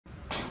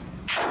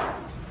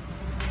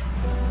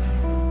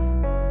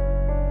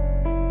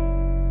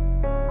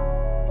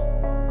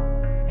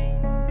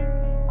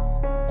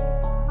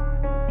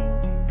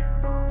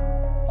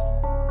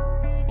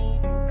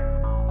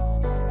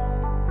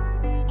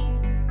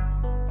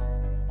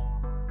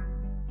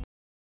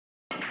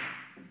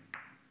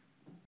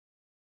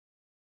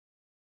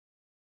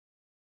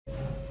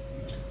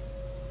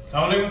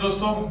अस्सलाम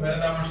दोस्तों, मेरा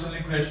नाम अर्शद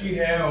कुरैशी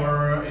है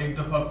और एक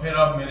दफ़ा फिर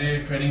आप मेरे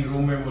ट्रेनिंग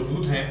रूम में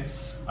मौजूद हैं।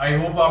 आई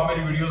होप आप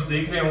मेरी वीडियोस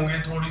देख रहे होंगे।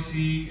 थोड़ी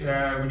सी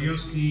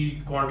वीडियोस की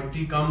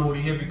क्वांटिटी कम हो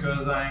रही है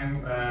because I am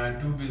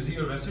too busy,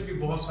 और वैसे भी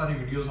बहुत सारी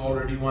वीडियोस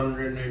ऑलरेडी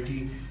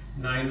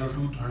 189 और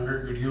 200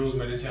 वीडियोस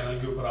मेरे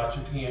चैनल के ऊपर आ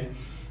चुकी हैं।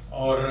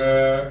 और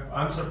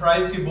आई एम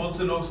सरप्राइज कि बहुत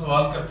से लोग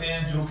सवाल करते हैं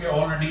जो कि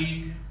ऑलरेडी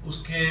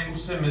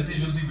उससे मिलती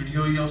जुलती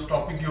वीडियो या उस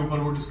टॉपिक के ऊपर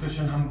वो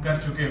डिस्कशन हम कर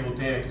चुके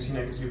होते हैं किसी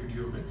ना किसी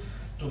वीडियो पे।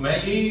 तो मैं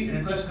यही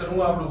रिक्वेस्ट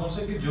करूंगा आप लोगों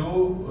से कि जो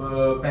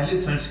पहले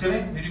सर्च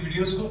करें मेरी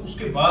वीडियोस को,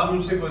 उसके बाद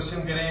मुझसे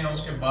क्वेश्चन करें या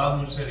उसके बाद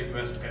मुझसे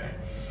रिक्वेस्ट करें।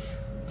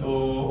 तो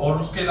और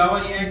उसके अलावा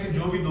ये है कि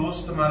जो भी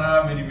दोस्त हमारा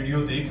मेरी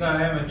वीडियो देख रहा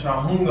है, मैं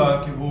चाहूंगा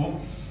कि वो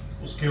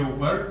उसके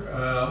ऊपर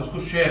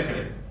उसको शेयर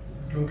करें,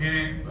 क्योंकि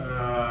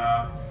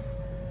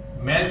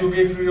मैं जो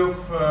कि फ्री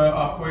ऑफ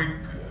आपको एक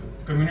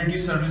कम्युनिटी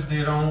सर्विस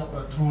दे रहा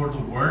हूँ थ्रू आउट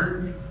द वर्ल्ड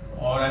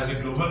और एज ए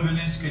ग्लोबल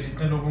विलेज के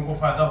जितने लोगों को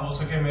फायदा हो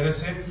सके मेरे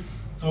से,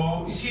 तो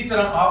इसी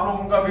तरह आप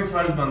लोगों का भी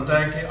फर्ज बनता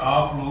है कि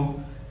आप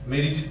लोग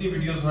मेरी जितनी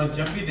वीडियोस हैं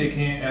जब भी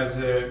देखें, एज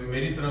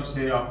मेरी तरफ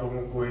से आप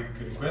लोगों को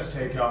एक रिक्वेस्ट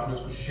है कि आपने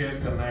उसको शेयर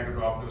करना है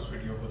कि आपने उस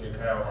वीडियो को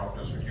देखा है और आपने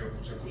उस वीडियो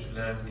से कुछ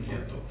लर्न किया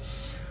है। तो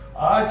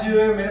आज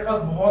मेरे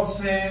पास बहुत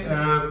से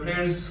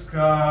प्लेयर्स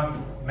का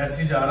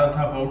मैसेज आ रहा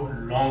था अबाउट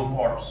लॉन्ग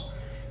पॉट्स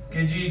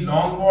कि जी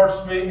लॉन्ग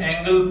पॉट्स में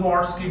एंगल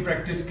पॉट्स की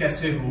प्रैक्टिस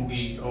कैसे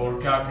होगी और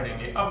क्या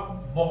करेंगे। अब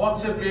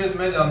बहुत से प्लेयर्स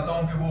मैं जानता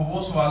हूं कि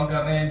वो सवाल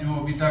कर रहे हैं जो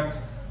अभी तक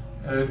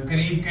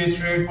करीब के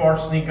स्ट्रेट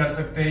पॉट्स नहीं कर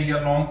सकते या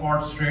लॉन्ग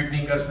पॉट स्ट्रेट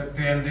नहीं कर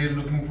सकते, and they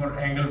looking for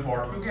angle pot,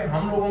 क्योंकि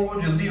हम लोगों को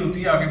जल्दी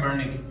होती है आगे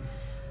बढ़ने की।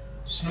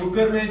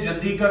 स्नूकर में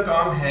जल्दी का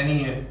काम है नहीं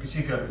है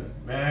किसी का भी।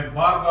 मैं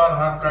बार बार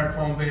हर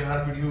प्लेटफॉर्म पे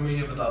हर वीडियो में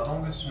ये बताता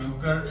हूँ कि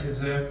snooker is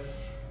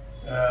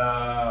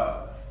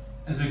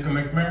a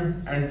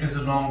commitment and it is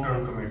a long term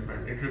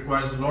commitment. It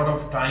requires lot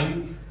of time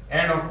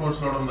end of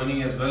course lot of money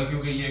as well,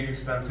 क्योंकि ये एक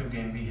एक्सपेंसिव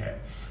गेम भी है।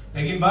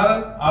 लेकिन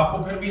बहरहाल आपको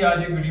फिर भी आज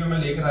एक वीडियो में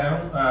लेकर आया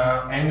हूँ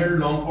एंगल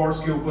लॉन्ग पॉट्स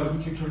के ऊपर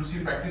कुछ एक छोटी सी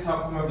प्रैक्टिस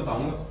आपको मैं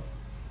बताऊंगा।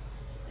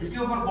 इसके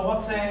ऊपर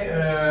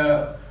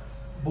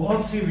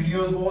बहुत सी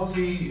वीडियोस, बहुत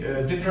सी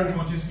डिफरेंट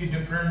कोचेस की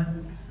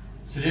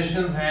डिफरेंट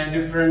सजेशंस हैं,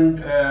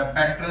 डिफरेंट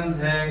पैटर्न्स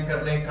हैं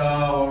करने का,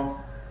 और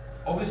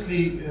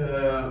ऑब्वियसली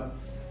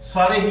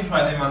सारे ही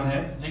फायदेमंद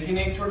हैं। लेकिन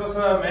एक छोटा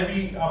सा मैं भी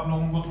आप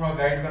लोगों को थोड़ा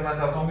गाइड करना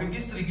चाहता हूँ कि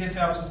किस तरीके से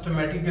आप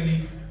सिस्टमेटिकली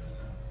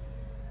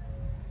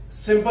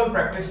सिंपल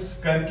प्रैक्टिस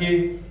करके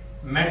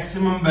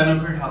मैक्सिमम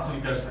बेनिफिट हासिल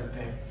कर सकते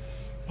हैं।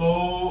 तो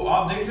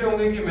आप देख रहे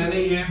होंगे कि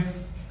मैंने ये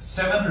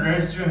 7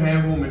 रेड्स जो हैं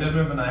वो मिडिल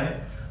में बनाए।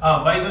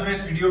 बाय द वे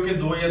इस वीडियो के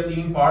 2 या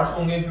 3 पार्ट्स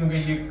होंगे, क्योंकि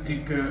ये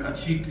एक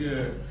अच्छी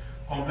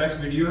कॉम्प्लेक्स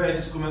वीडियो है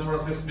जिसको मैं थोड़ा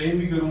सा एक्सप्लेन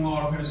भी करूंगा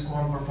और फिर इसको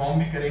हम परफॉर्म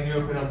भी करेंगे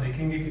और फिर हम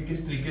देखेंगे कि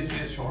किस तरीके से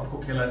इस शॉट को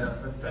खेला जा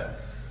सकता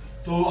है।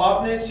 तो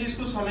आपने इस चीज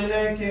को समझना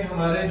है कि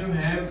हमारे जो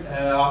है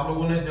आप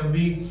लोगों ने जब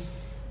भी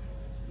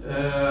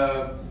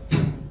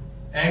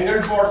एंगल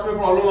पॉट्स में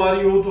प्रॉब्लम आ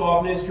रही हो तो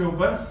आपने इसके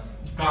ऊपर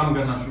काम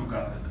करना शुरू कर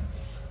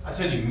देना।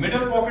 अच्छा जी,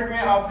 मिडिल पॉकेट में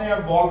आपने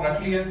अब बॉल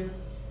रख लिया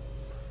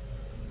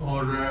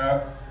और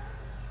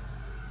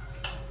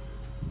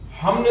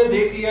हमने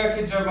देख लिया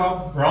कि जब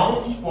आप ब्राउन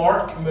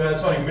स्पॉट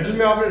मिडिल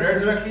में आपने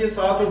रेड्स रख लिए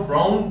साथ, और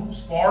ब्राउन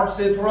स्पॉट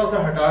से थोड़ा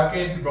सा हटा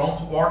के ब्राउन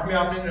स्पॉट में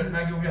आपने रखना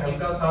है, क्योंकि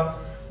हल्का सा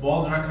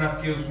बॉल्स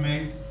रख के उसमें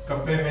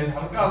कपड़े में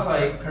हल्का सा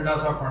एक खड्डा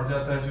सा पड़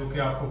जाता है जो कि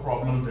आपको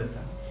प्रॉब्लम देता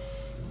है।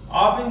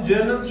 आप इन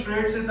जनरल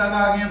स्ट्रेट से तक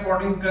आ गए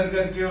पॉटिंग कर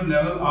करके और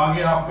लेवल आ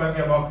गया आपका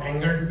कि अब आप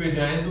एंगल पे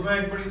जाएं, तो मैं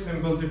एक बड़ी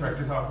सिंपल सी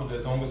प्रैक्टिस आपको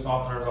देता हूं कि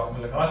 7 रेड्स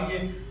आपने लगा लिए,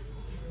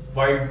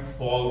 वाइट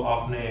बॉल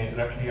आपने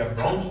रख लिया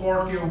ब्राउन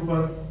स्पॉट के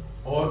ऊपर,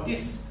 और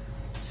इस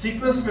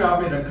सीक्वेंस में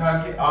आपने रखा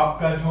कि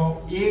आपका जो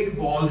एक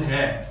बॉल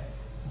है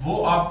वो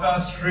आपका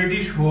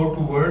स्ट्रेटिश हो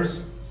टूवर्ड्स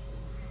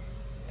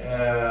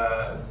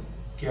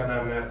क्या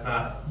नाम है अपना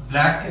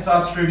ब्लैक के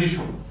साथ स्ट्रेटिश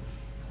हो,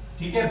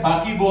 ठीक है।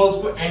 बाकी बॉल्स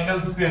को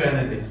एंगल्स पे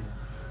रहने दें।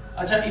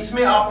 अच्छा,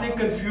 इसमें आपने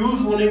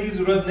कंफ्यूज होने की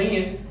जरूरत नहीं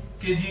है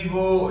कि जी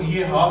वो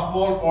ये हाफ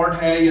बॉल पॉट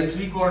है या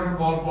 3/4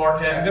 बॉल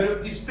पॉट है।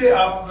 अगर इस पे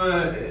आप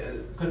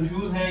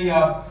कंफ्यूज हैं या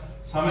आप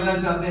समझना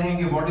चाहते हैं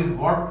कि व्हाट इज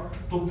व्हाट,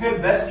 तो फिर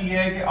बेस्ट ये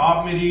है कि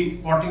आप मेरी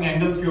पॉटिंग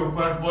एंगल्स के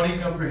ऊपर बड़ी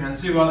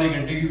कॉम्प्रिहेंसिव वाले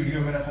घंटे की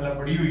वीडियो मेरा ख्याल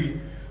पड़ी हुई है,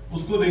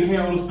 उसको देखें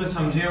और उस पर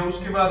समझें और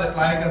उसके बाद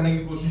अप्लाई करने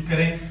की कोशिश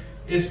करें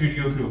इस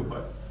वीडियो के ऊपर।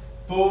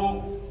 तो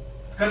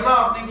करना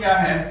आपने क्या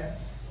है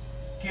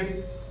कि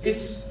इस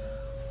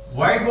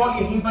व्हाइट बॉल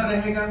यहीं पर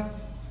रहेगा,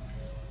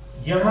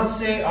 यहां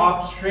से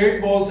आप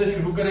स्ट्रेट बॉल से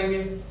शुरू करेंगे।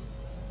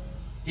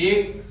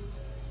 एक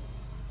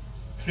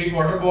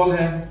 3/4 बॉल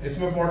है,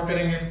 इसमें पॉट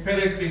करेंगे, फिर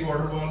एक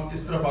 3/4 बॉल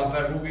इस तरफ आता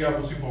है, वो भी आप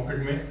उसी पॉकेट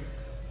में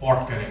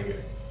पॉट करेंगे।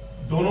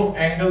 दोनों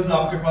एंगल्स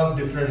आपके पास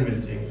डिफरेंट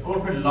मिल जाएंगे,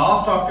 और फिर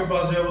लास्ट आपके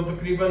पास जो है वो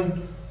तकरीबन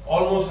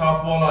ऑलमोस्ट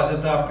हाफ बॉल आ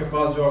जाता है आपके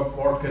पास जो आप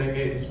पॉट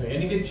करेंगे इसमें।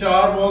 यानी कि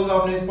 4 बॉल्स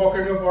आपने इस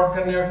पॉकेट में पॉट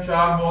करने हैं और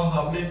 4 बॉल्स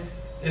आपने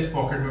इस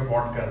पॉकेट में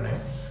पॉट करने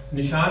हैं।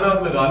 निशान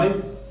आप लगा लें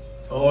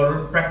और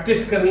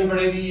प्रैक्टिस करनी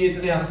पड़ेगी, ये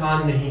इतने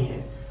आसान नहीं है।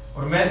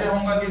 और मैं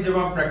चाहूंगा कि जब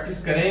आप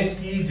प्रैक्टिस करें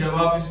इसकी, जब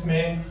आप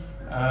इसमें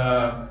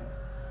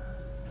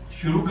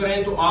शुरू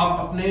करें तो आप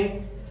अपने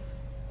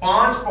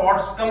 5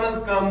 पॉट्स कम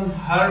से कम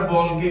हर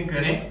बॉल के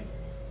करें,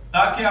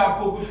 ताकि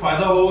आपको कुछ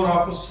फायदा हो और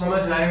आपको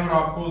समझ आए और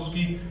आपको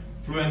उसकी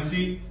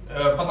फ्लुएंसी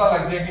पता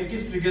लग जाए कि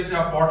किस तरीके से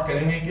आप पॉट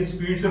करेंगे, किस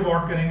स्पीड से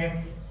पॉट करेंगे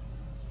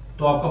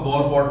तो आपका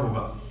बॉल पॉट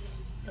होगा।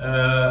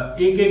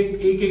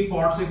 एक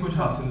पॉट से कुछ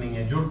हासिल नहीं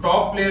है। जो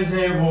टॉप प्लेयर्स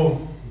हैं वो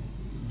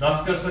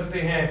 10 कर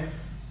सकते हैं,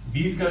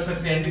 20 कर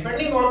सकते हैं,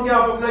 डिपेंडिंग ऑन कि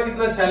आप अपना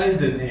कितना चैलेंज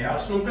देते हैं। यार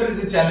snooker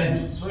is a challenge,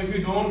 so if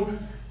you don't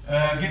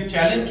give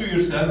challenge to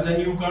yourself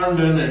then you can't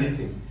learn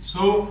anything.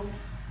 So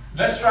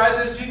let's try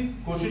this जी,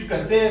 कोशिश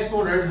करते हैं।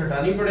 इसको रेड्स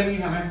हटानी पड़ेंगी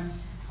हमें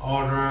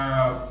और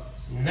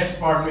नेक्स्ट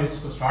पार्ट में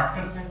इसको स्टार्ट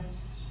करते हैं।